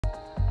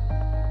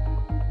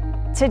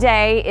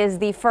Today is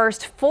the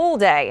first full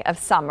day of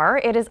summer.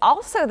 It is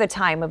also the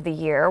time of the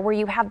year where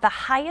you have the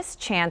highest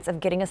chance of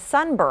getting a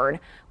sunburn,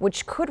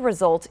 which could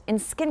result in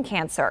skin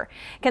cancer.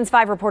 KENS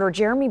 5 reporter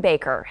Jeremy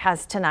Baker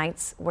has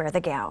tonight's Wear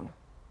the Gown.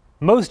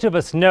 Most of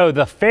us know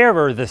the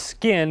fairer the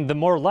skin, the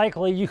more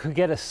likely you could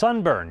get a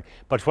sunburn.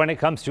 But when it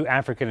comes to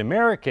African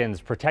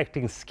Americans,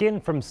 protecting skin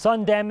from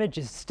sun damage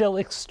is still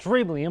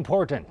extremely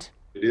important.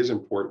 It is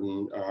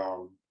important,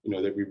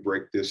 that we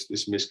break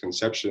this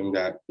misconception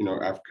that,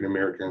 African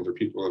Americans or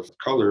people of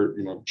color,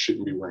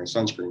 shouldn't be wearing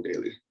sunscreen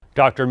daily.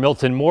 Dr.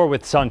 Milton Moore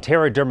with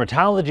Sonterra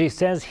Dermatology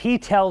says he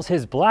tells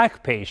his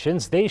black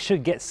patients they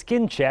should get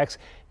skin checks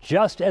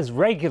just as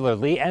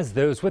regularly as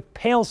those with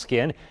pale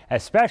skin,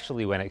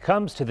 especially when it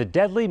comes to the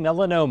deadly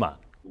melanoma,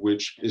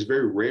 which is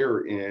very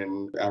rare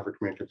in the African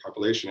American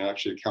population. It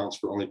actually accounts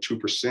for only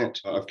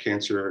 2% of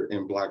cancer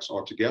in blacks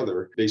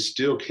altogether. They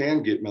still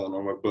can get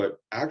melanoma,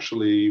 but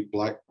actually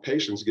black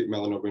patients get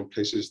melanoma in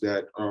places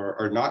that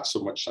are not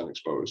so much sun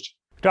exposed.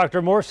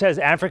 Dr. Moore says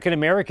African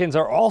Americans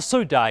are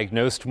also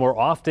diagnosed more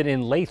often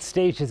in late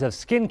stages of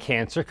skin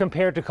cancer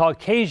compared to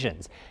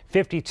Caucasians.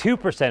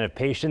 52% of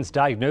patients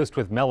diagnosed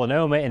with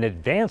melanoma in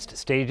advanced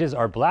stages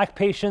are black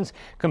patients,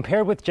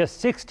 compared with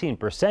just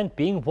 16%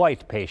 being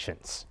white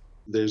patients.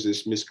 There's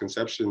this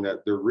misconception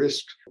that the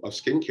risk of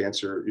skin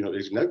cancer,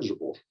 is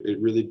negligible.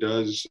 It really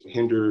does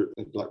hinder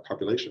the black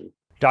population.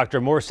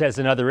 Dr. Moore says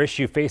another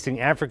issue facing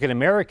African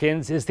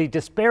Americans is the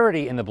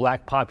disparity in the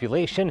black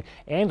population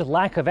and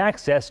lack of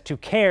access to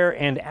care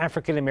and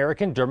African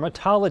American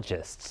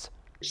dermatologists.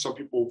 Some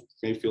people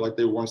may feel like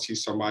they want to see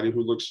somebody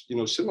who looks,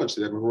 similar to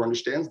them, who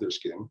understands their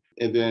skin.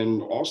 And then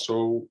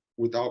also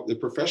without the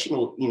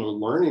professional,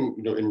 learning,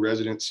 in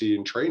residency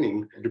and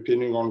training,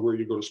 depending on where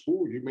you go to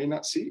school, you may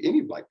not see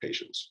any black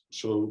patients.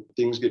 So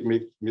things get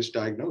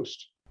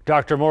misdiagnosed.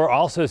 Dr. Moore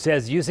also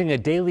says using a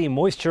daily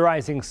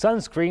moisturizing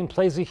sunscreen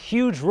plays a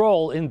huge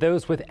role in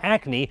those with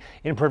acne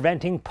in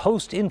preventing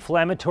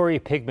post-inflammatory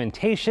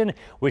pigmentation,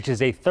 which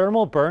is a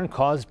thermal burn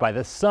caused by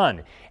the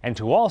sun, and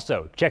to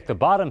also check the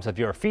bottoms of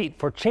your feet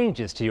for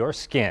changes to your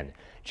skin.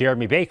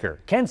 Jeremy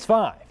Baker, KENS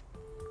 5.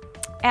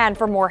 And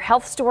for more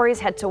health stories,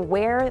 head to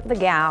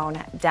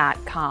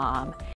wearthegown.com.